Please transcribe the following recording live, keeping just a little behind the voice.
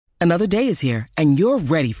Another day is here, and you're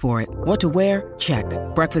ready for it. What to wear? Check.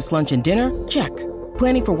 Breakfast, lunch, and dinner? Check.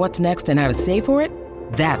 Planning for what's next and how to save for it?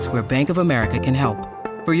 That's where Bank of America can help.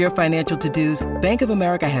 For your financial to-dos, Bank of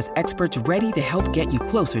America has experts ready to help get you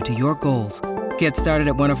closer to your goals. Get started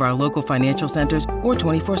at one of our local financial centers or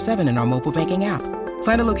 24/7 in our mobile banking app.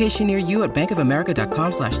 Find a location near you at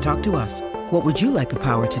bankofamerica.com/talktous. What would you like the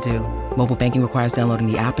power to do? Mobile banking requires downloading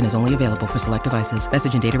the app and is only available for select devices.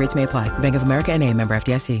 Message and data rates may apply. Bank of America N.A., member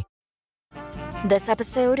FDIC. This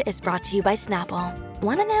episode is brought to you by Snapple.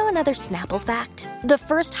 Want to know another Snapple fact? The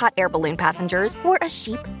first hot air balloon passengers were a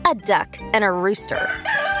sheep, a duck, and a rooster.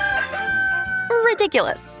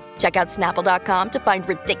 Ridiculous. Check out Snapple.com to find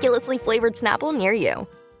ridiculously flavored Snapple near you.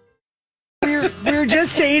 We were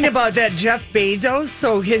just saying about that Jeff Bezos,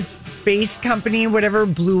 so his space company, whatever,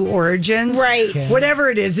 Blue Origins. Right. Okay. Whatever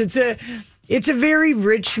it is, it's a very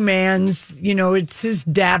rich man's, it's his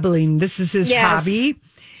dabbling. This is his hobby.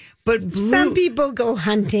 But some people go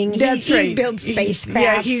hunting. That's right. He builds spacecrafts.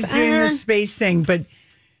 Yeah, he's doing the space thing. But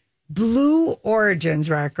Blue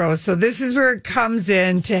Origins, Rocco. So this is where it comes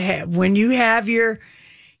in to when you have your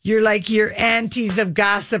aunties of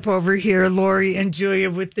gossip over here, Lori and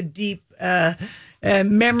Julia, with the deep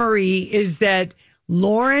memory, is that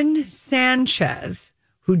Lauren Sanchez,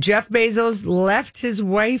 who Jeff Bezos left his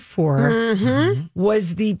wife for,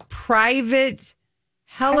 was the private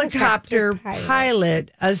helicopter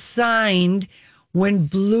pilot assigned when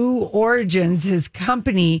Blue Origins, his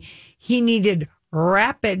company, he needed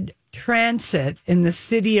rapid transit in the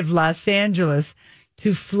city of Los Angeles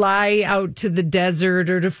to fly out to the desert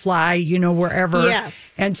or to fly, wherever.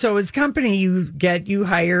 Yes. And so his company, you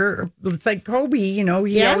hire, it's like Kobe, he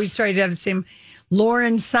always tried to have the same.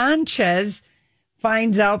 Lauren Sanchez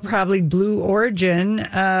finds out probably Blue Origin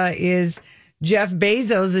is Jeff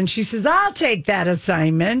Bezos, and she says, I'll take that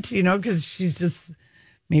assignment, because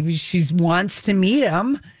maybe she wants to meet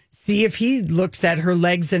him, see if he looks at her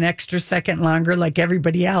legs an extra second longer like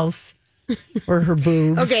everybody else, or her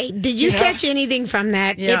boobs. Okay, did you catch anything from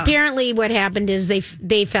that? Yeah. Apparently what happened is they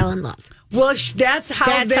fell in love. Well, that's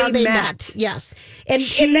how they met. Yes. And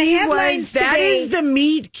in the headlines that today, is the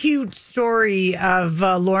meet cute story of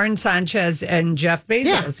Lauren Sanchez and Jeff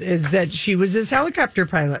Bezos, is that she was his helicopter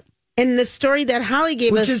pilot. and the story that Holly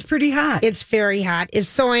gave us, which is pretty hot. It's very hot. Is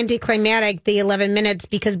so anticlimactic, the 11 minutes,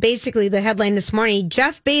 because basically the headline this morning,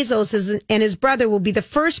 Jeff Bezos and his brother will be the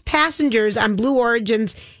first passengers on Blue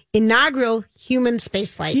Origin's inaugural human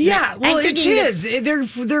spaceflight. Yeah, well, it's his.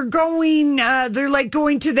 They're going. They're like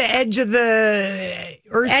going to the edge of the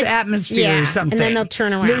Earth's atmosphere or something, and then they'll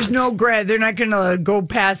turn around. There's no They're not going to go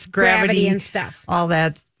past gravity and stuff. All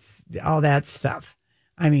that stuff.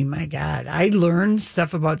 I mean, my God, I learned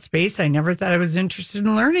stuff about space I never thought I was interested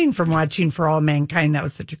in learning from watching For All Mankind. That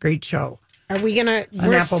was such a great show. Are we gonna?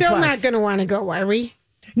 We're Apple still Plus. not going to want to go, are we?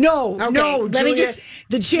 No, Okay, no. let me Julia, just-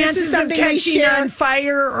 the chances of catching on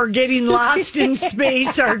fire or getting lost in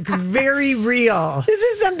space are very real. This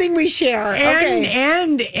is something we share.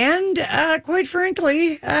 And quite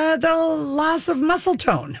frankly, the loss of muscle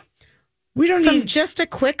tone. We don't From need just a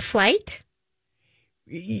quick flight.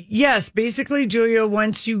 Yes, basically, Julia,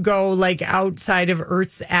 once you go like outside of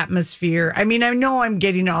Earth's atmosphere, I mean, I know I'm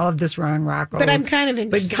getting all of this wrong, Rocco. But I'm kind of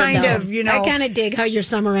interested. But kind though. of, you know. I kind of dig how you're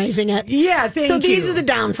summarizing it. Yeah, thank you. So these are the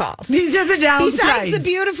downfalls. These are the downsides. Besides the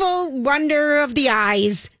beautiful wonder of the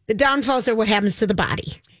eyes, the downfalls are what happens to the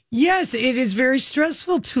body. Yes, it is very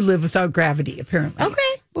stressful to live without gravity, apparently.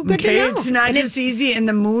 Okay, well, good to know. It's not just easy, and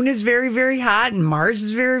the moon is very, very hot, and Mars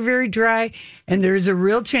is very, very dry, and there's a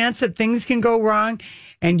real chance that things can go wrong,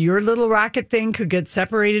 and your little rocket thing could get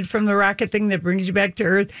separated from the rocket thing that brings you back to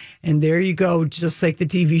Earth, and there you go, just like the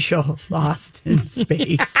TV show Lost in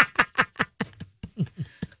Space.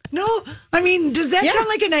 No, I mean, does that sound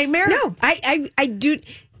like a nightmare? No, I do.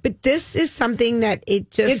 But this is something that it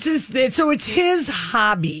just... It's his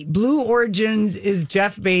hobby. Blue Origins is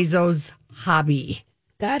Jeff Bezos' hobby.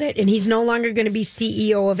 Got it. And he's no longer going to be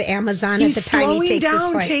CEO of Amazon at the time he takes his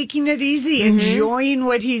flight. Taking it easy, enjoying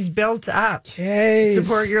what he's built up. Jeez.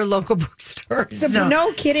 Support your local bookstores.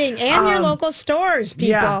 No kidding. And your local stores, people.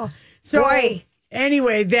 Yeah. So, boy.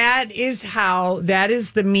 Anyway, that is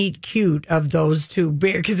the meet cute of those two.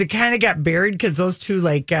 Because it kind of got buried because those two,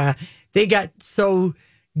 they got so...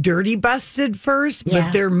 dirty busted first,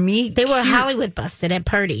 but their meat. They were Hollywood busted at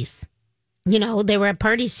parties. You know, they were at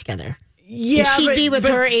parties together. Yeah, and she'd be with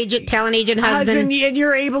her talent agent husband. And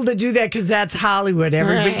you're able to do that because that's Hollywood.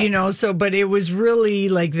 Everybody, Right. but it was really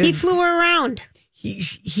like this. He flew her around.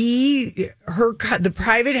 the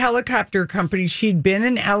private helicopter company, she'd been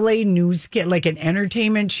in LA news, like an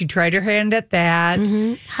entertainment. She tried her hand at that.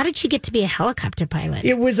 How did she get to be a helicopter pilot?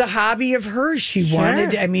 It was a hobby of hers. She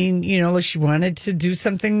wanted, she wanted to do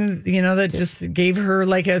something, that just gave her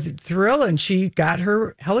like a thrill, and she got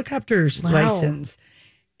her helicopter's license.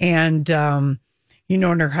 And,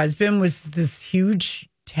 and her husband was this huge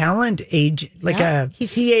talent agent, like a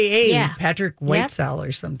CAA, Patrick Whitesell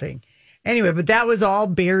or something. Anyway, but that was all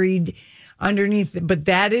buried underneath. But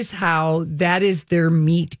that is their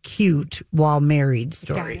meet cute while married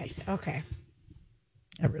story. Okay.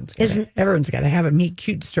 Everyone's got to have a meet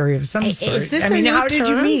cute story of some sort. Is this how did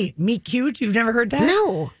you meet? Meet cute? You've never heard that?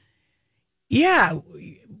 No. Yeah.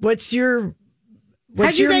 What'd you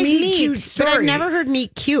guys meet? Cute story? But I've never heard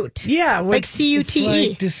meet cute. Yeah. Like CUTE. It's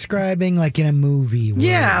like describing like in a movie.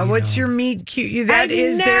 Where, what's your meet cute? I've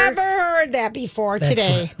never heard that before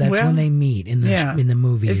today. That's when they meet in the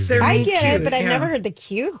movies. I get it, but I've never heard the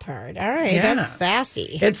cute part. All right, that's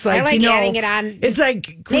sassy. It's like, I like adding it on. It's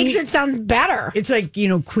like makes it sound better. It's like,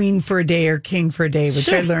 queen for a day or king for a day,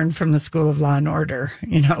 which I learned from the School of Law and Order.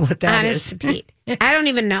 You know what that is. Honest to Pete. I don't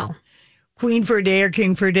even know. Queen for a day or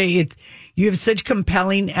king for a day. You have such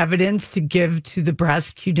compelling evidence to give to the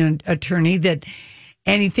prosecuting attorney that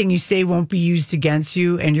anything you say won't be used against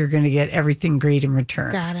you, and you're going to get everything great in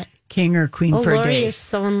return. Got it. King or queen for a Lori day. is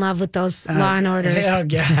so in love with those Law and Orders. Oh,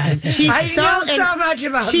 God. I know so much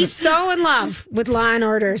about them. She's so in love with Law and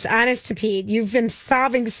Orders. Honest to Pete, you've been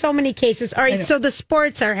solving so many cases. All right, so the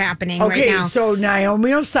sports are happening right now. Okay, so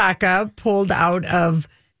Naomi Osaka pulled out of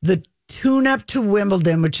the tune-up to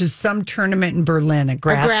Wimbledon, which is some tournament in Berlin, a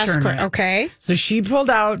grass tournament. Okay. So she pulled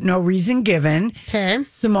out, no reason given. Okay.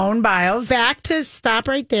 Simone Biles. Back to stop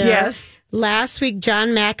right there. Yes. Last week, John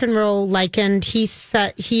McEnroe likened,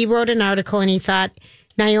 he wrote an article and he thought,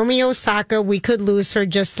 Naomi Osaka, we could lose her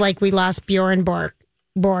just like we lost Bjorn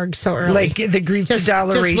Borg so early. Like the grief to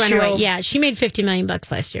dollar ratio. Yeah, she made $50 million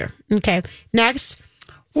last year. Okay. Next.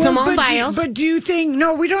 Simone Biles. But do you think,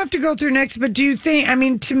 no, we don't have to go through next, but do you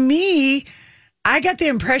think, to me, I got the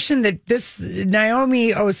impression that this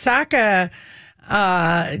Naomi Osaka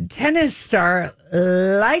tennis star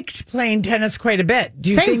liked playing tennis quite a bit.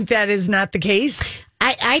 Do you think that is not the case?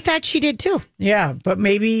 I thought she did too. Yeah, but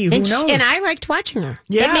maybe, who knows? And I liked watching her.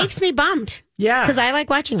 Yeah. It makes me bummed. Yeah. Because I like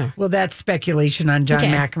watching her. Well, that's speculation on John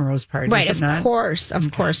McEnroe's part, right, is it not?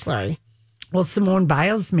 Of course, Larry. Well, Simone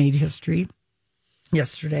Biles made history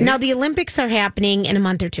yesterday. Now, the Olympics are happening in a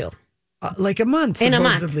month or two. Like a month,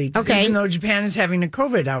 supposedly. In a month, okay. Even though Japan is having a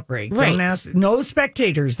COVID outbreak. Right. Don't ask, no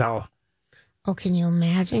spectators, though. Oh, can you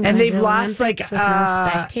imagine? And they've lost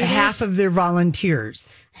half of their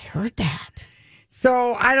volunteers. I heard that.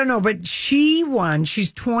 So, I don't know, but she won.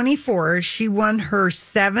 She's 24. She won her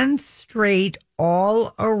 7th straight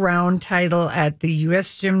all-around title at the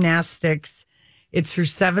U.S. Gymnastics. It's her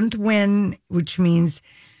 7th win, which means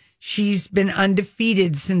she's been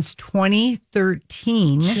undefeated since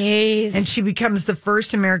 2013. Jeez. And she becomes the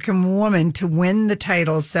first American woman to win the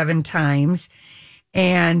title 7 times.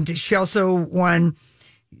 And she also won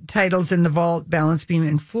titles in the vault, balance beam,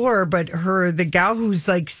 and floor. But the gal who's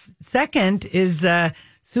like second is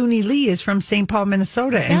Suni Lee, is from St. Paul,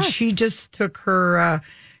 Minnesota. Yes. And she just took her,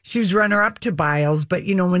 she was runner up to Biles. But,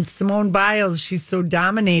 when Simone Biles, she's so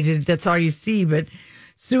dominated, that's all you see. But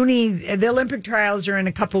Suni, the Olympic trials are in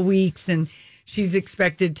a couple weeks, and she's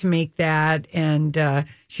expected to make that. And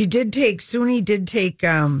Suni did take,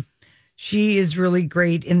 she is really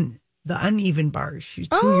great in the uneven bars. She's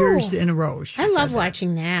 2 years in a row. I love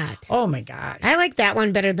watching that. Oh, my God. I like that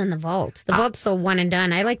one better than the vault. The vault's so one and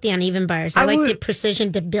done. I like the uneven bars. I like the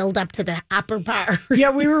precision to build up to the upper bar. Yeah,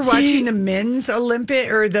 we were watching the men's Olympic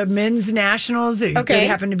or the men's nationals. It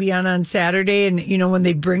happened to be on Saturday. And, when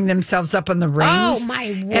they bring themselves up on the rings. Oh, my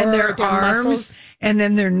word. And their arms. Muscles. And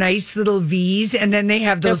then their nice little V's. And then they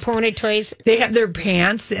have those pony toys. They have their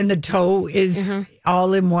pants, and the toe is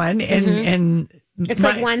all in one. And it's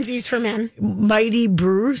like onesies for men. Mighty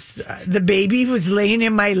Bruce, the baby, was laying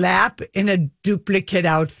in my lap in a duplicate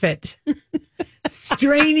outfit,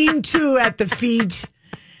 straining too at the feet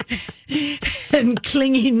and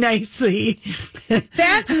clinging nicely.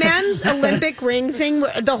 That men's Olympic ring thing,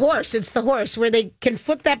 it's the horse where they can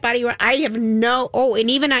flip that body. I have and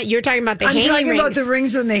even you're talking about the hanging rings. I'm talking about the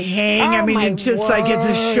rings when they hang. Oh, it's just like it's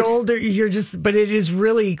a shoulder. But it is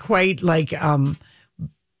really quite like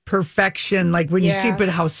perfection, like when you see, but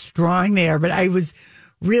how strong they are. But I was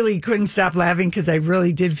really couldn't stop laughing because I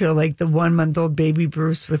really did feel like the 1-month-old baby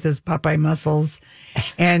Bruce with his Popeye muscles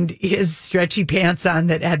and his stretchy pants on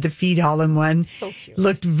that had the feet all in one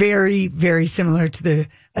looked very, very similar to the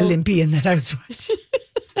Olympian that I was watching.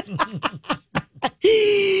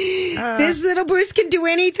 This little Bruce can do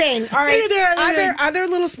anything. All right. Other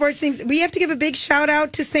little sports things. We have to give a big shout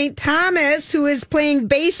out to St. Thomas, who is playing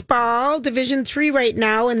baseball, Division III right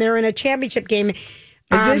now, and they're in a championship game.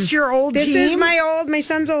 Is this your old team? This is my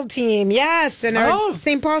son's old team. Yes, and our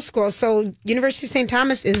St. Paul school. So University of St.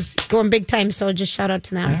 Thomas is going big time. So just shout out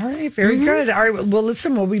to them. All right, very good. All right, well,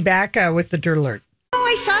 listen, we'll be back with the Dirt Alert. Oh,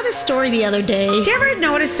 I saw this story the other day. Did you ever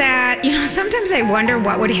notice that? Sometimes I wonder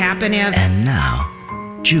what would happen if... And now,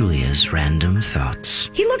 Julia's random thoughts.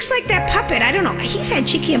 He looks like that puppet. I don't know. He's had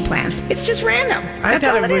cheeky implants. It's just random. I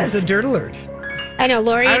thought it was the Dirt Alert. I know,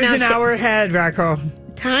 Lori. I was an hour ahead, Rocco.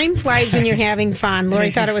 Time flies when you're having fun.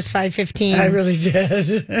 Lori thought it was 5:15. I really did.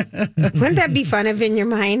 Wouldn't that be fun if in your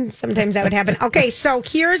mind sometimes that would happen? Okay, so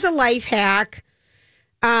here's a life hack.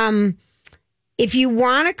 If you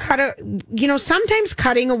want to cut sometimes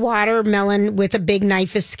cutting a watermelon with a big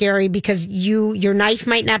knife is scary because your knife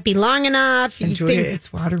might not be long enough.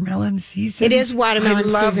 It's watermelon season. It is watermelon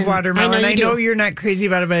season. I love watermelon. I know you're not crazy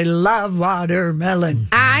about it, but I love watermelon.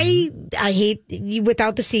 I hate you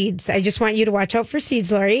without the seeds. I just want you to watch out for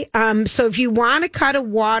seeds, Lori. So if you want to cut a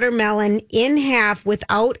watermelon in half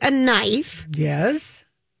without a knife. Yes.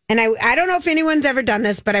 And I don't know if anyone's ever done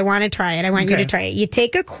this, but I want to try it. I want you to try it. You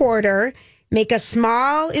take a quarter, make a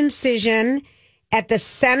small incision at the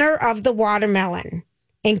center of the watermelon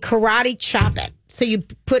and karate chop it. So you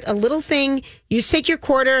put a little thing, you just take your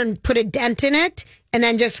quarter and put a dent in it and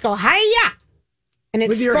then just go, hi-ya. And it's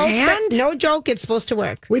with your hand? No joke, it's supposed to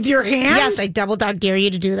work. With your hand? Yes, I double dog dare you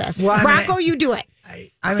to do this. Well, Rocco, you do it.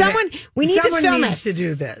 Someone needs to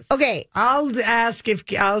do this. Okay. I'll ask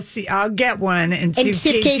I'll get one and see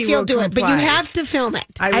if Casey will do it. But you have to film it.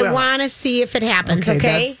 I want to see if it happens,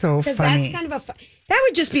 okay? That's so funny. That's kind of that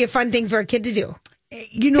would just be a fun thing for a kid to do.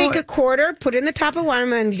 Take a quarter, put it in the top of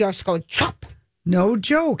watermelon, and just go chop. No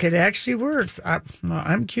joke. It actually works.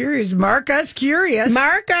 I'm curious. Mark us curious.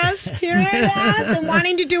 And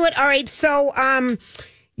wanting to do it. All right. So,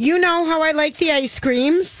 you know how I like the ice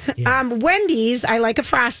creams. Yes. Wendy's, I like a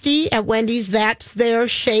Frosty at Wendy's. That's their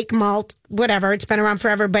shake malt, whatever. It's been around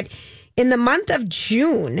forever. But in the month of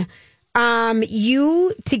June,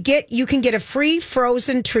 you can get a free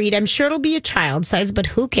frozen treat. I'm sure it'll be a child size, but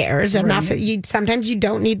who cares? Right. Sometimes you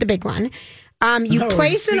don't need the big one.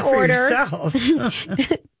 Place an order.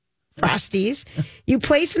 Frosties. You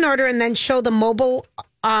place an order and then show the mobile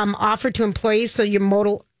offer to employees. So your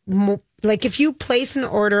like if you place an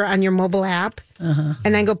order on your mobile app and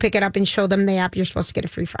then go pick it up and show them the app, you're supposed to get a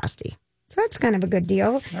free Frosty. So that's kind of a good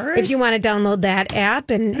deal. All right. If you want to download that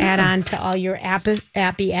app and add on to all your appy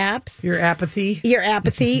apps. Your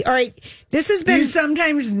apathy. All right. This has been... Do you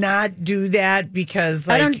sometimes not do that because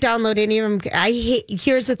I don't download any of them.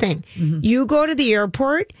 Here's the thing. Mm-hmm. You go to the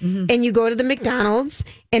airport and you go to the McDonald's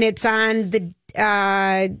and it's on the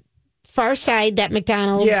far side, that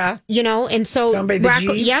McDonald's. Yeah. And so... Down by the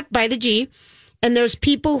G? Yep, by the G. And there's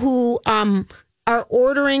people who are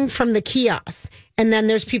ordering from the kiosk. And then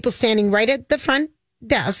there's people standing right at the front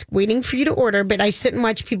desk waiting for you to order. But I sit and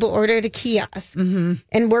watch people order at a kiosk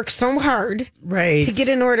and work so hard to get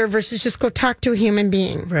an order versus just go talk to a human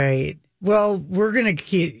being. Right. Well, we're going to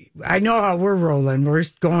keep... I know how we're rolling. We're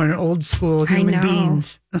going old school human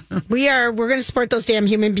beings. We are. We're going to support those damn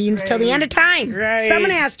human beings till the end of time. Right.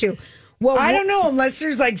 Someone has to. Well, I don't know, unless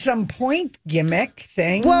there's like some point gimmick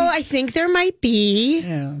thing. Well, I think there might be,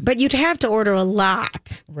 but you'd have to order a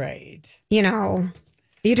lot. Right. You'd have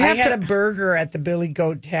I had a burger at the Billy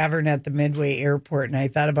Goat Tavern at the Midway Airport, and I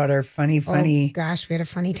thought about our funny. Oh, gosh, we had a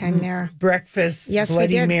funny time there. Breakfast, yes,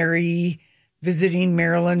 Bloody Mary, visiting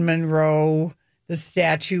Marilyn Monroe, the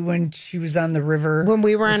statue when she was on the river. When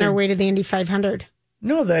we were on our way to the Indy 500.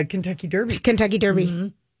 No, the Kentucky Derby. Mm-hmm.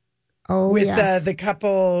 Oh, with yes. the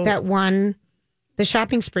couple that won the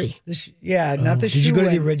shopping spree. Not the. Did you go to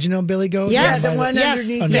the original Billy Goat? Yes, the one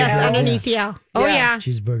underneath the L. Oh yeah,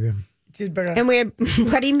 cheeseburger. And we had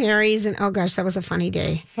Bloody Marys, and oh gosh, that was a funny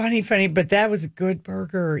day. Funny, but that was a good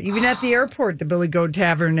burger. Even at the airport, the Billy Goat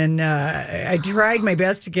Tavern, and I tried my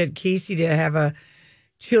best to get Casey to have a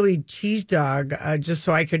chili cheese dog, just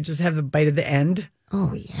so I could just have a bite of the end.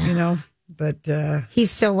 Oh yeah, but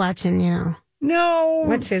he's still watching. No.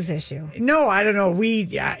 What's his issue? No, I don't know. He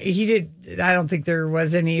did. I don't think there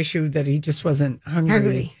was any issue that he just wasn't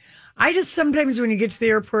hungry. I just sometimes when you get to the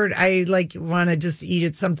airport, I want to just eat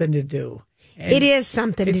it something to do. It is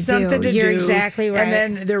something to do. Something to You're do. exactly right. And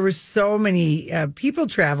then there were so many people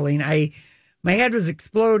traveling. My head was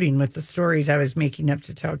exploding with the stories I was making up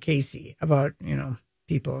to tell Casey about,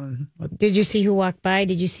 people. And did you see who walked by?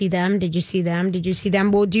 Did you see them? Did you see them? Did you see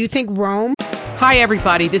them? Well, do you think Rome? Hi,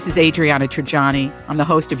 everybody. This is Adriana Trajani. I'm the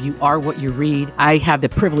host of You Are What You Read. I have the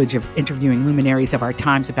privilege of interviewing luminaries of our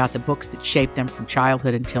times about the books that shaped them from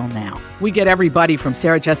childhood until now. We get everybody from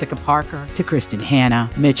Sarah Jessica Parker to Kristen Hanna,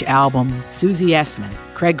 Mitch Albom, Susie Essman,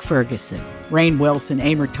 Craig Ferguson, Rainn Wilson,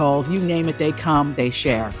 Amor Tolls, you name it, they come, they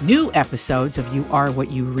share. New episodes of You Are What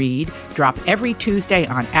You Read drop every Tuesday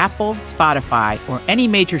on Apple, Spotify, or any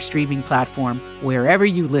major streaming platform wherever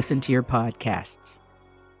you listen to your podcasts.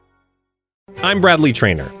 I'm Bradley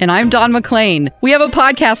Trainer. And I'm Don McClain. We have a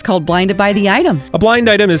podcast called Blinded by the Item. A blind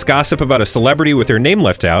item is gossip about a celebrity with their name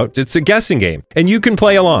left out. It's a guessing game, and you can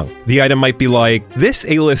play along. The item might be like, this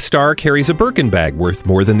A-list star carries a Birkin bag worth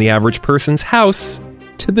more than the average person's house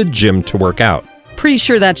to the gym to work out. Pretty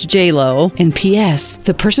sure that's J-Lo. And P.S.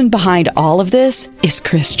 the person behind all of this is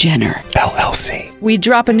Kris Jenner, LLC. We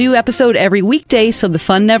drop a new episode every weekday so the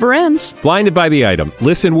fun never ends. Blinded by the Item.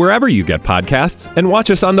 Listen wherever you get podcasts and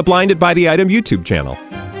watch us on the Blinded by the Item YouTube channel.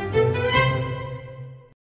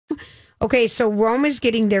 Okay, so Rome is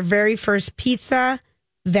getting their very first pizza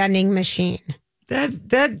vending machine.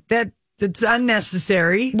 That's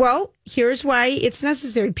unnecessary. Well, here's why it's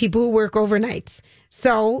necessary. People who work overnights.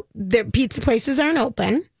 So the pizza places aren't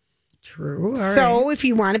open. True. If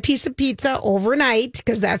you want a piece of pizza overnight,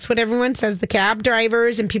 because that's what everyone says, the cab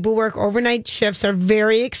drivers and people who work overnight shifts are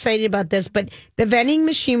very excited about this. But the vending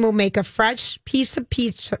machine will make a fresh piece of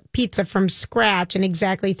pizza from scratch in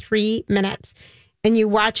exactly 3 minutes. And you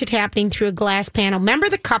watch it happening through a glass panel. Remember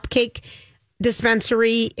the cupcake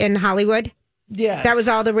dispensary in Hollywood? Yeah, that was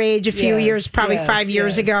all the rage a few years, probably 5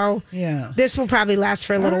 years ago. Yeah, this will probably last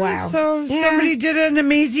for a little while. So somebody did an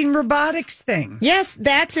amazing robotics thing. Yes,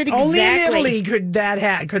 that's it. Exactly. Only in Italy could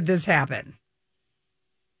this happen.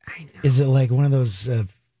 I know. Is it like one of those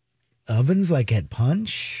ovens, like at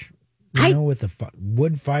Punch? With the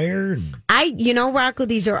wood fire. Rocco,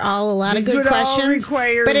 these are all a lot of good questions. All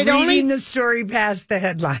require but reading the story past the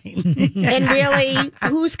headline. And really,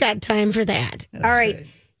 who's got time for that? All right. Right.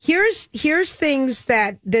 Here's things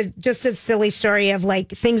that just a silly story of like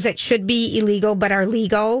things that should be illegal but are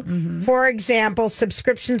legal. Mm-hmm. For example,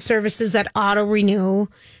 subscription services that auto renew.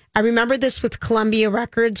 I remember this with Columbia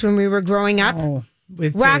Records when we were growing up. Oh,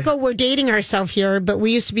 Rocco, we're dating ourselves here, but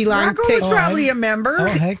we used to belong Rocco to... was probably a member. Oh,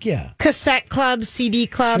 heck yeah. Cassette clubs, CD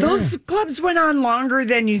clubs. Those clubs went on longer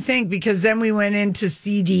than you think because then we went into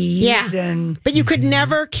CDs. Yeah. But you could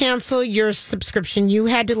never cancel your subscription. You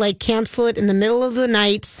had to cancel it in the middle of the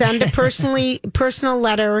night, send a personal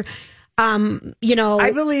letter.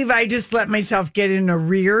 I believe I just let myself get in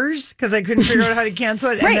arrears because I couldn't figure out how to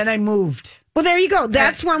cancel it. And then I moved. Well, there you go.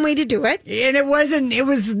 That's one way to do it. And it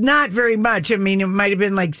was not very much. I mean, it might have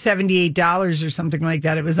been like $78 or something like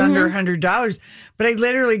that. It was under $100. But I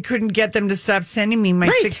literally couldn't get them to stop sending me my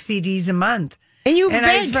 6 CDs a month. And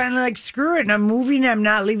I was finally screw it. And I'm moving. I'm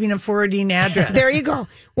not leaving a forwarding address. There you go.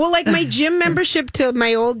 Well, my gym membership to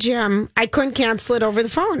my old gym, I couldn't cancel it over the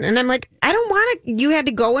phone. And I'm like, I don't want to. You had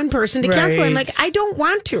to go in person to cancel it. I'm like, I don't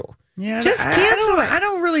want to. Yeah, just cancel it. I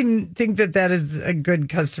don't really think that is a good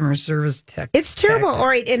customer service tech. It's terrible. All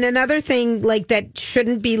right. And another thing that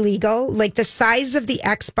shouldn't be legal, like the size of the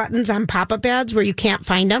X buttons on pop-up ads where you can't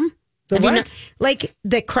find them. Cancel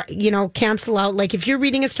out. Like if you're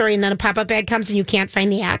reading a story and then a pop-up ad comes and you can't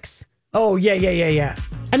find the X. Oh, yeah.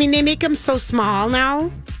 I mean, they make them so small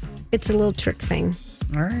now. It's a little trick thing.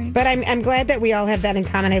 All right. But I'm glad that we all have that in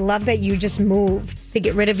common. I love that you just moved to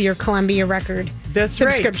get rid of your Columbia record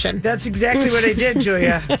subscription. Right. That's exactly what I did,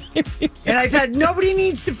 Julia. And I thought, nobody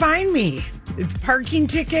needs to find me. It's parking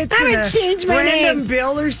tickets I would change my random name.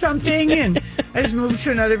 bill or something. And I just moved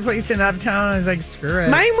to another place in Uptown. I was like, screw it.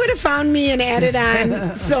 Mine would have found me and added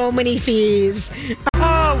on so many fees.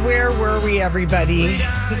 Oh, where were we, everybody?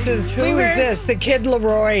 Who is this? The Kid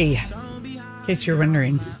Leroy. In case you're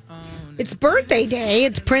wondering. It's birthday day.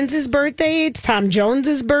 It's Prince's birthday. It's Tom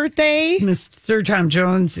Jones's birthday. Mr. Tom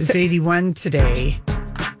Jones is 81 today.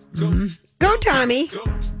 Mm-hmm. Go, Tommy.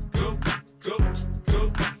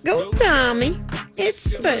 Go, Tommy.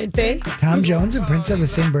 It's birthday. Tom Jones and Prince have the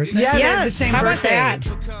same birthday? Yeah, yes. they have the same birthday. How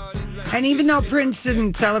about that? And even though Prince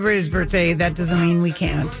didn't celebrate his birthday, that doesn't mean we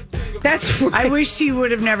can't. That's right. I wish he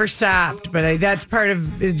would have never stopped, but that's part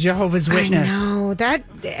of the Jehovah's Witness.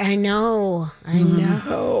 I know.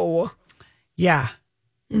 Yeah.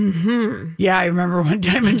 Mm-hmm. Yeah, I remember one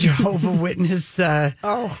time a Jehovah's Witness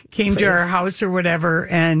came to our house or whatever,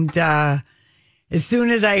 and As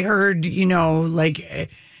soon as I heard,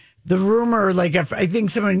 the rumor, I think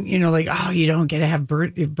someone, oh, you don't get to have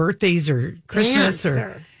birthdays or Christmas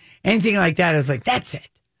or anything like that. I was like, that's it.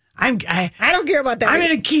 I don't care about that. I'm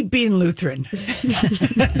going to keep being Lutheran.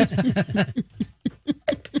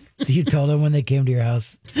 So you told them when they came to your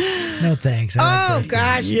house, no thanks.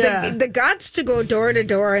 Gosh, the guts to go door to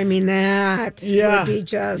door. I mean, that would be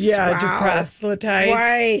just to proselytize,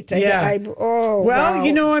 right? Yeah. Wow.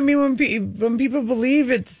 When people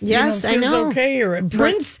believe it's yes, feels I know. Okay, or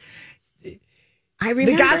Prince. I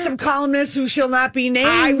remember the gossip columnist who shall not be named.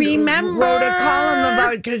 I remember wrote a column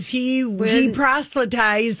about because he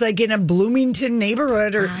proselytized in a Bloomington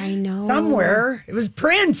neighborhood or somewhere. It was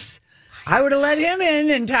Prince. I would have let him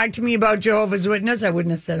in and talk to me about Jehovah's Witness. I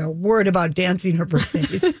wouldn't have said a word about dancing or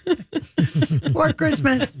birthdays or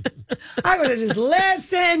Christmas. I would have just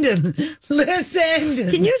listened.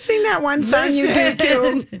 Can you sing that one song you do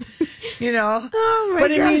too? Oh my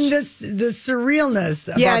gosh. I mean, the surrealness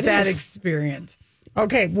about that experience.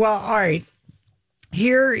 Okay, well, all right.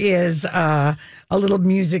 Here is a little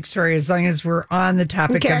music story as long as we're on the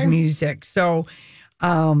topic of music. So,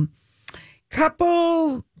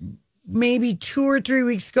 maybe 2 or 3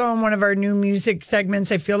 weeks ago on one of our new music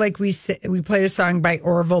segments, I feel like we played a song by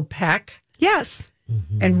Orville Peck. Yes.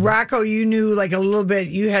 Mm-hmm. And Rocco, you knew a little bit,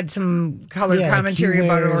 you had some color commentary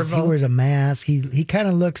about Orville. He wears a mask. He kind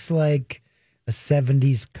of looks like a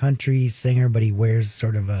 70s country singer, but he wears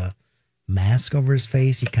sort of a mask over his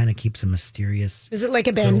face. He kind of keeps a mysterious Is it like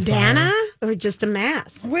a bandana or just a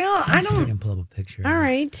mask? Well, I can pull up a picture. All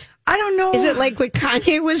right. I don't know. Is it like what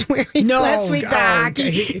Kanye was wearing last week?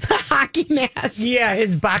 The hockey mask. Yeah,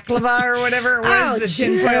 his baklava or whatever it was. The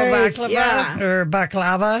tinfoil baklava or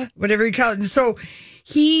baklava, whatever you call it. And so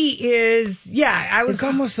he is, It's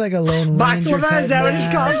almost like a Lone Ranger baklava, type is that what it's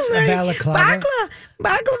called? A balaclava.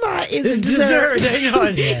 Baklava is a dessert. I know.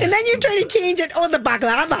 And then you try to change it. Oh, the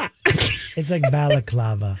baklava. It's like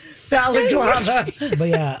balaclava. Balaclava.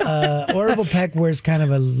 But Orville Peck wears kind of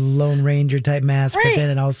a Lone Ranger type mask, but then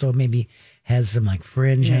it also maybe has some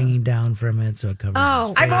fringe hanging down from it, so it covers his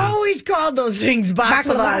face. I've always called those things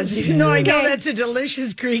baklavas. Even though I know that's a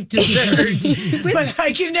delicious Greek dessert. But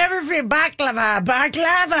I can never feel baklava.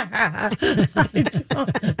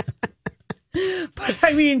 But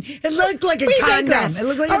I mean, it looked like a condom. It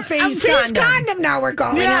looked like a face condom. Now we're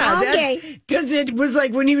calling it. Because it was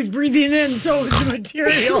like when he was breathing in, so was the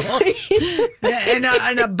material. and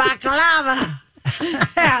a baklava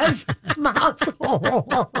has a mouth hole.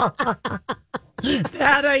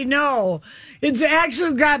 That I know. It's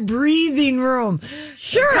actually got breathing room.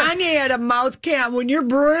 Sure. Kanye had a mouth cam. When you're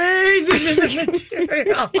breathing in the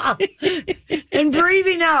material and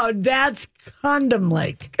breathing out, that's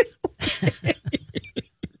condom-like.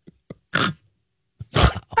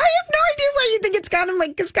 I have no idea why you think it's condom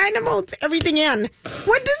like, because condom holds everything in.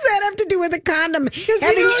 What does that have to do with a condom?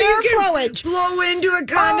 Having airflowage. Blow into a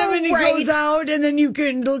condom and it goes out, and then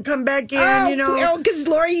it'll come back in, because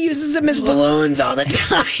Lori uses them as balloons all the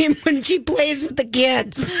time when she plays with the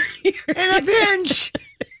kids. In a pinch.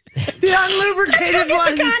 The unlubricated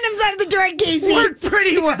ones. The condoms out of the drawer, Casey. Work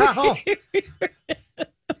pretty well.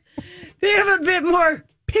 They have a bit more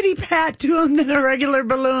pity pat to them than a regular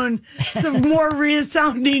balloon. It's a more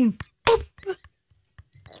resounding.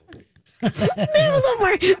 They have a little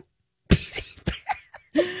more.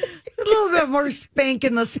 A little bit more spank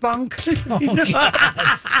in the spunk.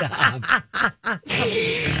 God, stop.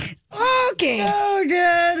 Okay. Oh,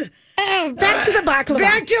 good. Back to the baklava.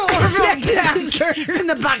 Back to Orville Peck and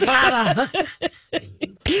the baklava.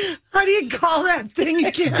 How do you call that thing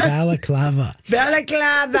again? Balaclava.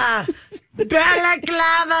 Balaclava.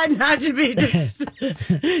 Balaclava, not to be confused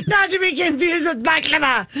with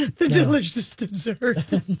baklava, the delicious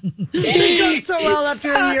dessert. It goes so well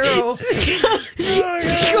after a euro.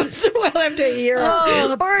 It goes so well after a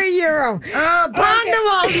euro. Or a euro. Pound the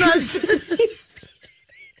walnuts.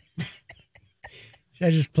 Should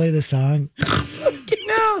I just play the song?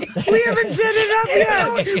 No, we haven't set it up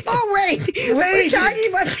yet. Oh, wait. We're talking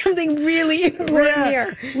about something really important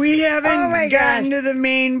here. We haven't gotten to the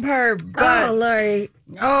main part. But, Lori.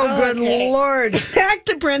 Good Lord. Back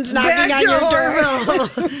to Prince knocking on your door.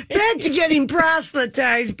 Back to getting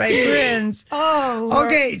proselytized by Prince.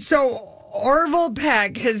 Okay, so Orville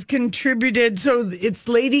Peck has contributed. So it's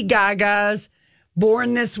Lady Gaga's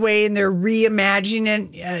Born This Way, and they're reimagining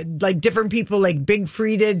it. Like different people, like Big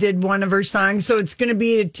Frida did one of her songs. So it's going to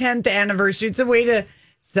be a 10th anniversary. It's a way to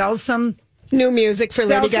sell some new music for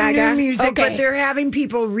Lady Gaga. New music, but they're having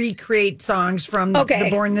people recreate songs from the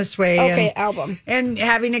Born This Way album. And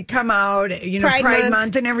having it come out, Pride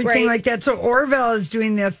Month and everything like that. So Orville is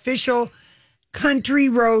doing the official country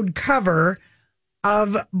road cover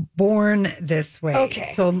of Born This Way.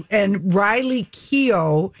 Okay. So, and Riley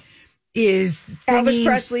Keough is singing, Elvis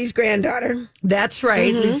Presley's granddaughter. That's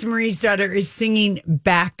right. Lisa Marie's daughter is singing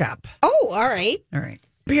backup. Oh, all right. All right.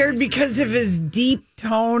 Weird because of his deep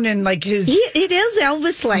tone and like his... It is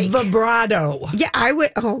Elvis-like. Vibrato. Yeah, I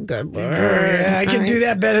would... Oh, good. Yeah, I can do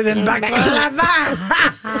that better than baklava.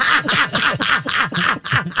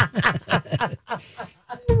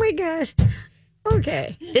 Oh, my gosh.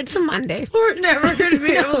 Okay. It's a Monday. We're never going to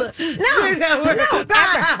be able to say that word.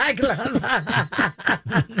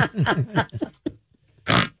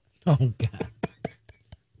 Oh, God.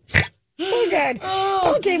 Oh, God.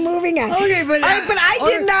 Okay, moving on. Okay, but I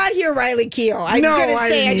did not hear Riley Keough. I'm going to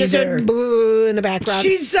say I just heard boo in the background.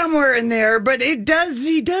 She's somewhere in there, but he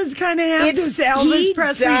does kind of have this Elvis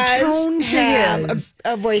Presley tone to his.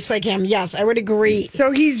 A voice like him. Yes, I would agree.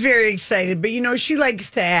 So he's very excited, but she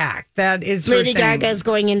likes to act. That is her Lady thing. Gaga's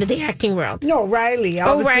going into the acting world. No, Riley.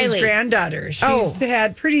 Elvis's Riley. granddaughter. She's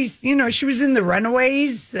had pretty, she was in The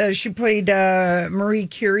Runaways. She played Marie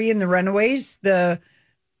Curie in The Runaways, the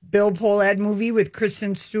Bill Pohlad movie with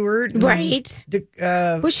Kristen Stewart. Right.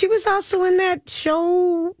 Well, she was also in that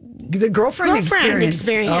show, The Girlfriend Experience.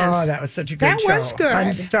 Oh, that was such a good show. That was good. On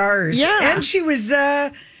Starz. Yeah. And she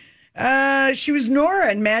was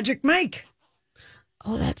Nora in Magic Mike.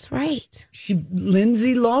 Oh, that's right.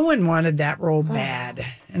 Lindsay Lohan wanted that role bad,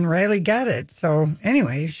 and Riley got it. So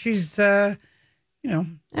anyway, she's, All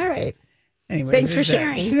right. Anyway, thanks for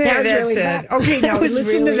sharing. That was really it. good. Okay, now listen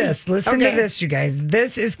to really... this. Listen to this, you guys.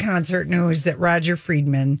 This is concert news that Roger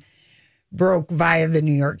Friedman broke via the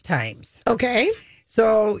New York Times. Okay.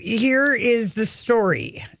 So here is the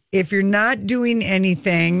story. If you're not doing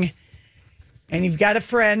anything and you've got a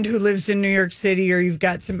friend who lives in New York City or you've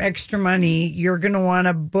got some extra money, you're going to want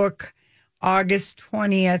to book August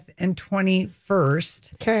 20th and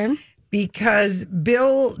 21st. Okay. Because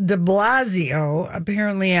Bill de Blasio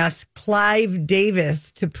apparently asked Clive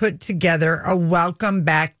Davis to put together a Welcome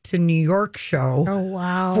Back to New York show. Oh,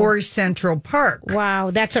 wow. For Central Park.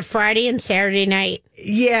 Wow. That's a Friday and Saturday night.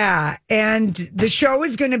 Yeah. And the show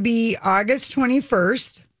is going to be August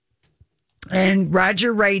 21st. And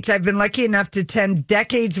Roger writes, I've been lucky enough to attend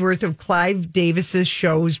decades worth of Clive Davis's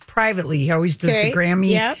shows privately. He always does the Grammy.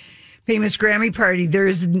 Yep. Famous Grammy party.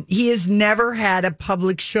 He has never had a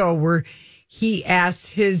public show where he asks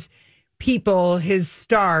his people, his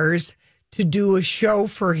stars, to do a show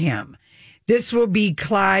for him. This will be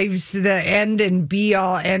Clive's the end and be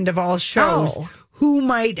all end of all shows. Oh. Who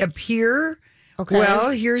might appear? Okay. Well,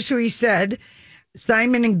 here's who he said: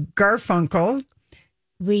 Simon and Garfunkel.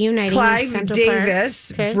 Reuniting Clive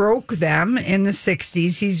Davis broke them in the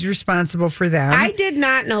 60s. He's responsible for them. I did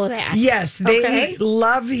not know that. Yes, they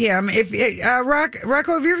love him. If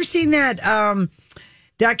Rocco, have you ever seen that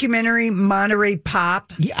documentary Monterey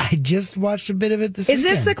Pop? Yeah, I just watched a bit of it this weekend.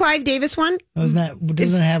 Is this the Clive Davis one? Doesn't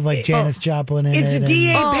it have like Janis Joplin in it? It's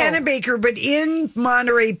D.A. Pennebaker, but in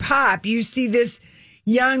Monterey Pop, you see this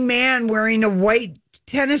young man wearing a white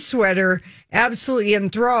tennis sweater, absolutely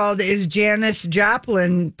enthralled as Janis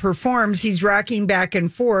Joplin performs. He's rocking back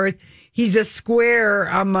and forth. He's a square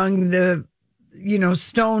among the,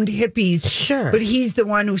 stoned hippies. Sure. But he's the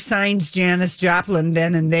one who signs Janis Joplin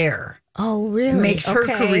then and there. Oh, really? Makes her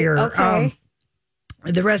career. Okay.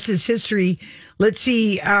 The rest is history. Let's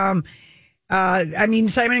see. Simon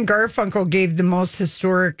and Garfunkel gave the most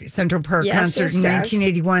historic Central Park concert in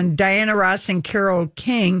 1981. Diana Ross and Carole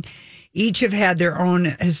King each have had their own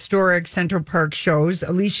historic Central Park shows.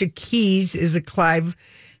 Alicia Keys is a Clive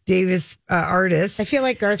Davis artist. I feel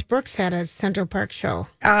like Garth Brooks had a Central Park show.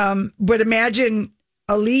 But imagine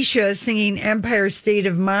Alicia singing Empire State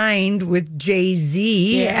of Mind with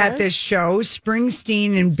Jay-Z at this show.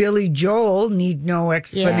 Springsteen and Billy Joel need no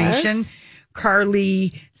explanation. Yes.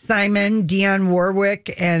 Carly Simon, Dionne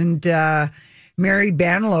Warwick, and Mary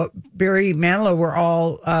Manilow were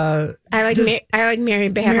all. I like Mary Manilow.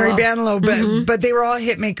 Mary Manilow, but they were all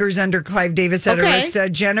hit makers under Clive Davis at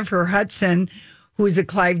Arista. Jennifer Hudson, who is a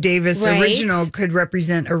Clive Davis original, could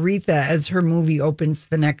represent Aretha as her movie opens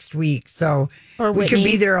the next week. So we could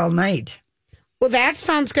be there all night. Well, that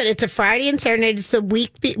sounds good. It's a Friday and Saturday. It's the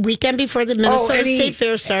weekend before the Minnesota State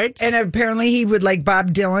Fair starts. And apparently he would like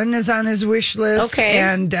Bob Dylan is on his wish list. Okay.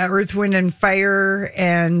 And Earth, Wind, and Fire.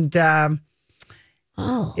 And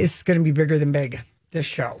it's going to be bigger than big, this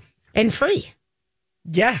show. And free.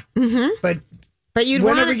 Yeah. Mm-hmm. But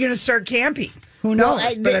when are we going to start camping? Who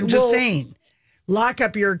knows? But I'm just saying. Lock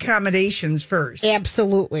up your accommodations first.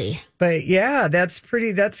 Absolutely. But yeah, that's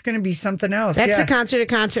going to be something else. That's a concert.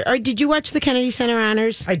 Did you watch the Kennedy Center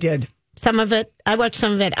Honors? I did. Some of it. I watched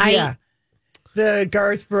some of it. The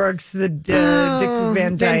Garth Brooks, the Dick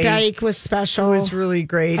Van Dyke. Van Dyke was special. It was really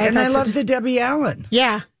great. I love the Debbie Allen.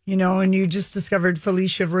 Yeah. You know, and you just discovered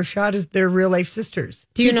Felicia Rashad is their real life sisters.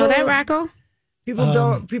 Do you know that, Rocco? People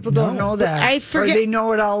don't know that. I forget. Or they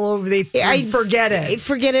know it all over. They forget it. I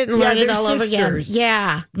forget it and learn it all sisters. over again.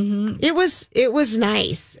 Yeah. Mm-hmm. It was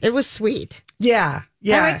nice. It was sweet. Yeah.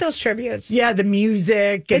 Yeah. I like those tributes. Yeah, the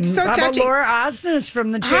music. And it's so how touching. about Laura Osnes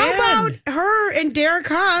from the Chan? How about her and Derek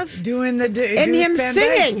Hough doing the and him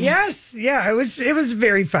singing? Yes. Yeah, it was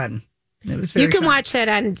very fun. It was very You can fun. watch that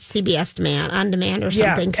on CBS On Demand or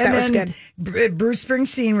something, because that was good. Bruce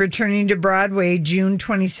Springsteen returning to Broadway June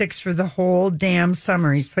 26th for the whole damn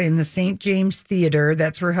summer. He's playing the St. James Theater.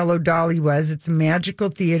 That's where Hello Dolly was. It's a magical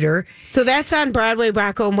theater. So that's on Broadway,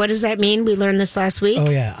 Rocco. And what does that mean? We learned this last week.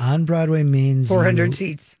 Oh, yeah. On Broadway means 400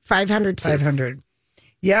 seats. 500 seats. 500.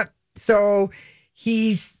 Yep. So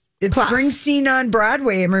it's Plus. Springsteen on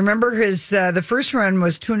Broadway. And remember the first run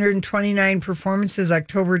was 229 performances,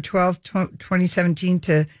 October 12th, 2017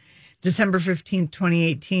 to December 15th,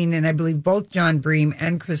 2018. And I believe both John Bream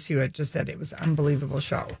and Chris Hewitt just said it was an unbelievable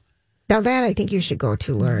show. Now that I think you should go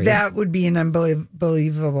to, Lori. That would be an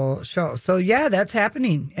unbelievable show. So yeah, that's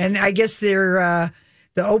happening. And I guess the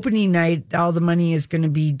opening night, all the money is going to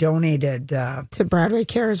be donated to Broadway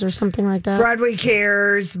Cares or something like that. Broadway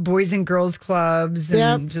Cares, Boys and Girls Clubs,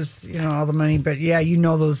 and just, all the money. But yeah,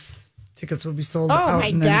 those tickets will be sold out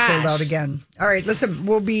and then sold out again. All right, listen,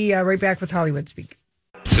 we'll be right back with Hollywood Speak.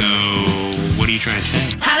 So, what are you trying to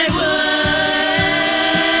say?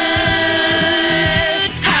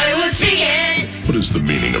 Hollywood speaking. What is the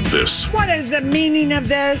meaning of this? What is the meaning of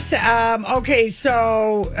this? Okay,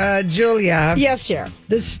 so Julia. Yes, sir.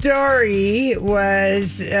 The story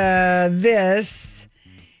was this,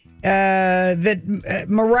 that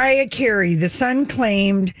Mariah Carey, the Sun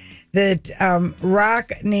claimed that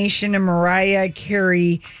Rock Nation and Mariah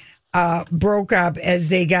Carey broke up as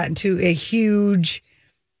they got into a huge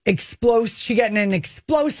she got in an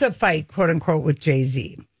explosive fight, quote unquote, with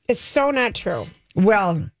Jay-Z. It's so not true.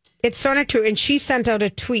 Well, it's so not true. And she sent out a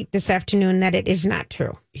tweet this afternoon that it is not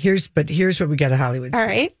true. Here's what we got at Hollywood. All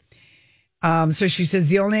right. So she says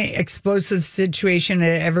the only explosive situation I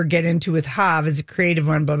ever get into with Hav is a creative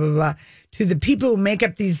one, blah, blah, blah. To the people who make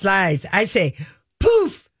up these lies, I say,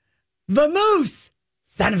 poof, vamoose,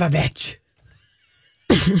 son of a bitch.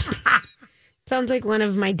 Sounds like one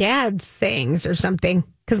of my dad's sayings or something.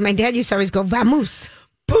 Because my dad used to always go, vamoose.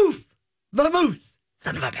 Poof, vamoose,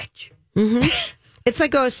 son of a bitch. Mm-hmm. It's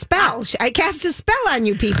like a spell. I cast a spell on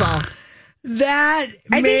you people. I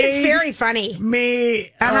think it's very funny.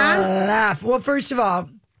 Laugh. Well, first of all,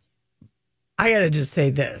 I got to just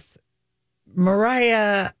say this.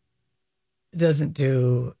 Mariah doesn't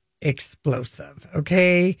do explosive,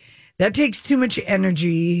 okay? That takes too much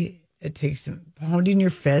energy. It takes pounding your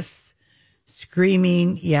fists,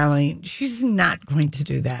 screaming, yelling. She's not going to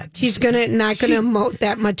do that. She's not gonna emote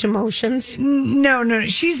that much emotions. No.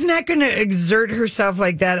 She's not going to exert herself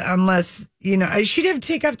like that unless, she'd have to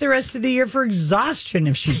take off the rest of the year for exhaustion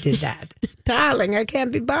if she did that. Darling, I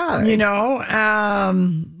can't be bothered.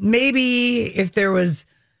 Maybe if there was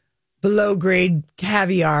below grade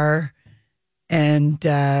caviar and,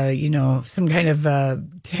 some kind of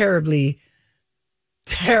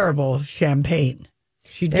terrible champagne.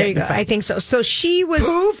 There you go. I think so. So she was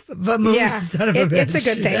poof, vamoose, son of a bitch. It's a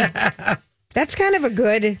good thing. Yeah. That's kind of a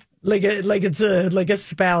good like it's a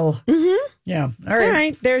spell. Mm-hmm. Yeah. All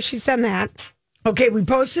right. There, she's done that. Okay, we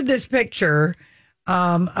posted this picture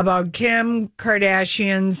about Kim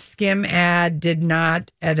Kardashian's Skim ad did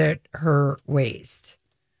not edit her waist.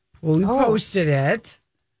 Well, we posted it,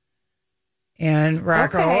 and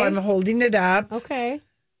Rocco, I'm holding it up. Okay.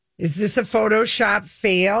 Is this a Photoshop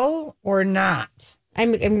fail or not?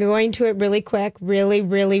 I'm going to it really quick, really,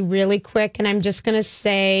 really, really quick. And I'm just going to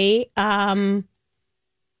say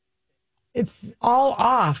it's all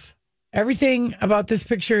off. Everything about this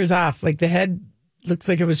picture is off. Like the head looks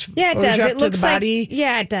like it was it does. It looks to the body.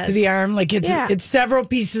 It does. To the arm. Like it's several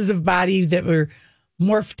pieces of body that were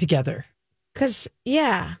morphed together.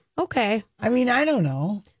 Okay. I mean, I don't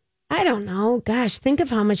know. Gosh, think of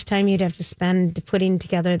how much time you'd have to spend putting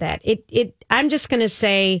together that. I'm just going to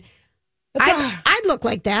say I'd look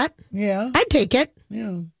like that. Yeah. I'd take it.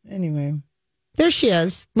 Yeah. Anyway. There she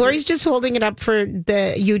is. Lori's just holding it up for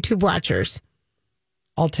the YouTube watchers.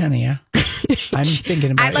 All 10 of you. I'm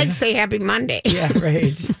thinking about it. I'd like to say happy Monday. Yeah,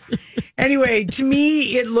 right. Anyway, to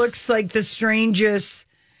me, it looks like the strangest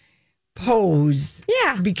pose.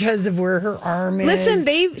 Yeah. Because of where her arm is. Listen,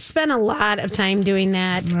 they spent a lot of time doing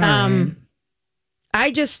that. Right.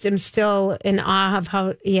 I just am still in awe of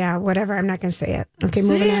how, whatever. I'm not going to say it. Okay,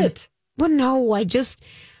 moving on. Well, no,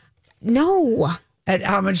 no. At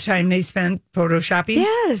how much time they spent photoshopping?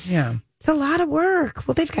 Yes. Yeah. It's a lot of work.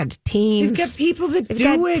 Well, they've got teams. They've got people that They've do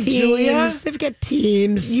got it, teams. Julia. They've got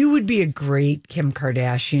teams. You would be a great Kim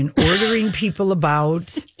Kardashian, ordering people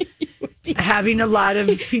about, having a lot of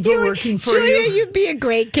people working for Julia, you. you'd be a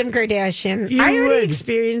great Kim Kardashian. You I already would.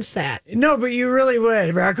 experienced that. No, but you really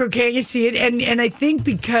would, Rocco. Can't you see it? And I think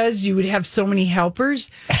because you would have so many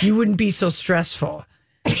helpers, you wouldn't be so stressful.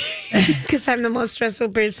 Because I'm the most stressful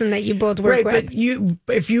person that you both work Right, with.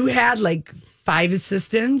 but if you had like 5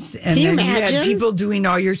 assistants and Can you then you imagine? had people doing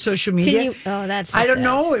all your social media, that's so I don't sad.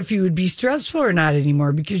 know if you would be stressful or not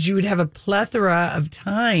anymore because you would have a plethora of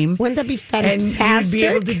time. Wouldn't that be And fantastic? you'd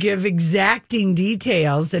be able to give exacting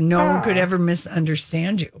details and no one could ever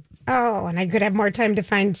misunderstand you. Oh, and I could have more time to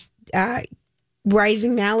find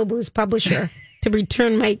Rising Malibu's publisher to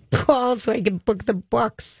return my call so I could book the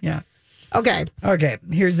books. Yeah. Okay. Okay.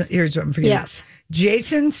 Here's what I'm forgetting. Yes.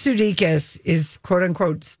 Jason Sudeikis is quote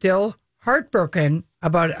unquote still heartbroken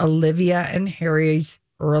about Olivia and Harry's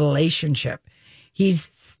relationship. He's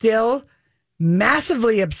still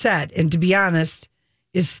massively upset and, to be honest,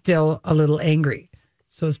 is still a little angry.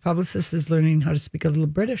 So his publicist is learning how to speak a little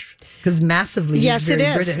British because massively Yes, he's it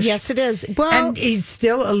very is. British. Yes, it is. Well, and he's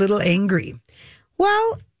still a little angry.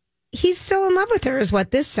 Well, he's still in love with her, is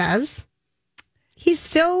what this says. He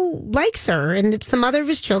still likes her, and it's the mother of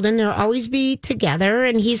his children. They'll always be together,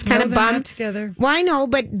 and he's kind of they're not bummed. together. Well, I know,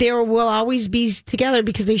 but they will always be together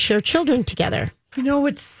because they share children together. You know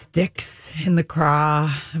what sticks in the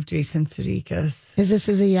craw of Jason Sudeikis? This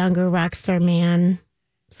is a younger rock star man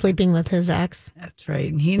sleeping with his ex. That's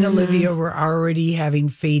right. And he and Olivia were already having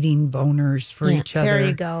fading boners for each other. There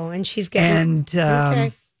you go. And she's getting...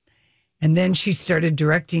 And and then she started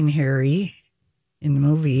directing Harry in the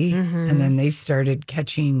movie, and then they started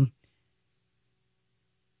catching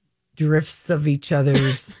drifts of each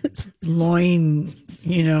other's loin.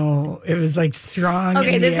 You know, it was like strong.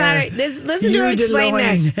 Okay, listen to her explain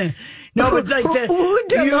this. No, but like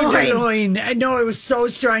the loin. I know it was so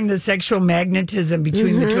strong, the sexual magnetism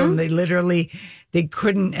between the two of them. They literally, they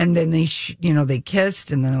couldn't, and then they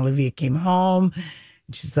kissed, and then Olivia came home.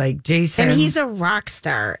 She's like, Jason. And he's a rock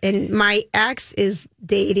star. And my ex is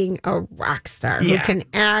dating a rock star who can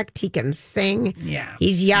act, he can sing. Yeah.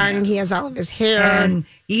 He's young, he has all of his hair. And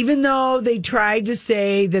even though they tried to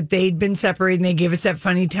say that they'd been separated and they gave us that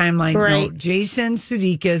funny timeline, no, Jason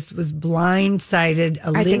Sudeikis was blindsided.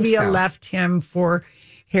 Olivia left him for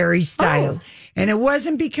Harry Styles. And it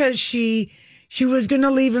wasn't because she was going to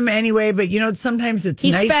leave him anyway, but sometimes it's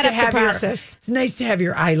nice to have it's nice to have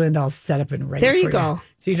your island all set up and ready. There you go.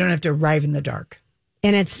 So you don't have to arrive in the dark.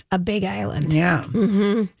 And it's a big island. Yeah.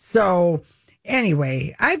 Mm-hmm. So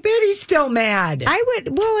anyway, I bet he's still mad. I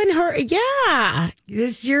would. Well, in her, yeah.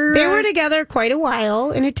 They were together quite a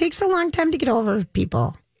while, and it takes a long time to get over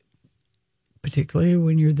people. Particularly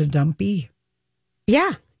when you're the dumpy.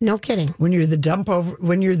 Yeah. No kidding. When you're the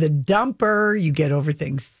dumper, you get over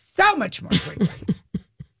things so much more quickly.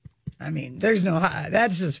 I mean, that's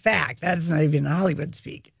just fact. That's not even Hollywood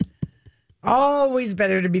speak. Always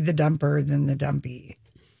better to be the dumper than the dumpy.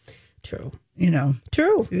 True.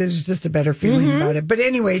 True. There's just a better feeling about it. But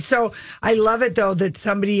anyway, so I love it though that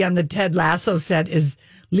somebody on the Ted Lasso set is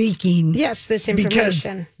leaking. Yes, this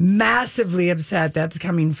information. Because massively upset that's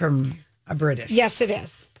coming from a British. Yes, it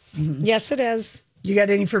is. Mm-hmm. Yes, it is. You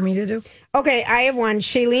got any for me to do? Okay, I have one.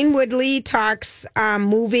 Shailene Woodley talks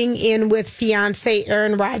moving in with fiance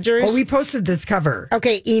Aaron Rodgers. Oh, we posted this cover.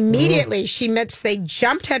 Okay, immediately she admits they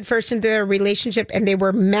jumped headfirst into their relationship and they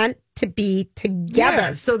were meant to be together.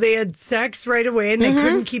 Yeah, so they had sex right away and they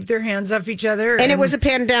couldn't keep their hands off each other. And it was a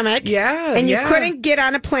pandemic. Yeah. And you couldn't get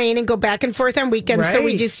on a plane and go back and forth on weekends. Right. So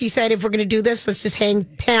we just decided if we're going to do this, let's just hang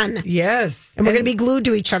 10. Yes. And we're going to be glued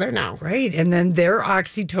to each other now. Right. And then their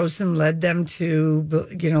oxytocin led them to,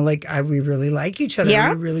 we really like each other.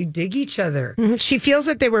 Yeah. We really dig each other. Mm-hmm. She feels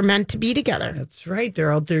that they were meant to be together. That's right.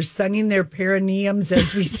 They're out there sunning their perineums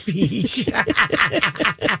as we speak.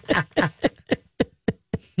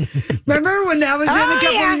 Remember when that was in a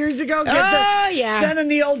couple years ago? Sunning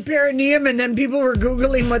the old perineum, and then people were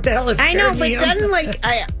Googling what the hell is perineum. I know, but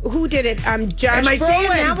then, who did it? Josh Am I Brolin. saying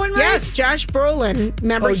that one right? Yes, Josh Brolin.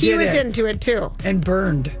 Remember, he was into it too. And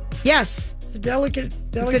burned. Yes. It's a delicate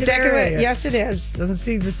area. Yes, it is. Doesn't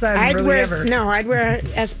see the sun I'd wear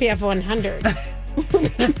SPF 100.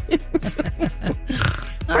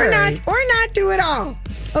 Or not do it all.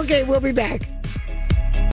 Okay, we'll be back.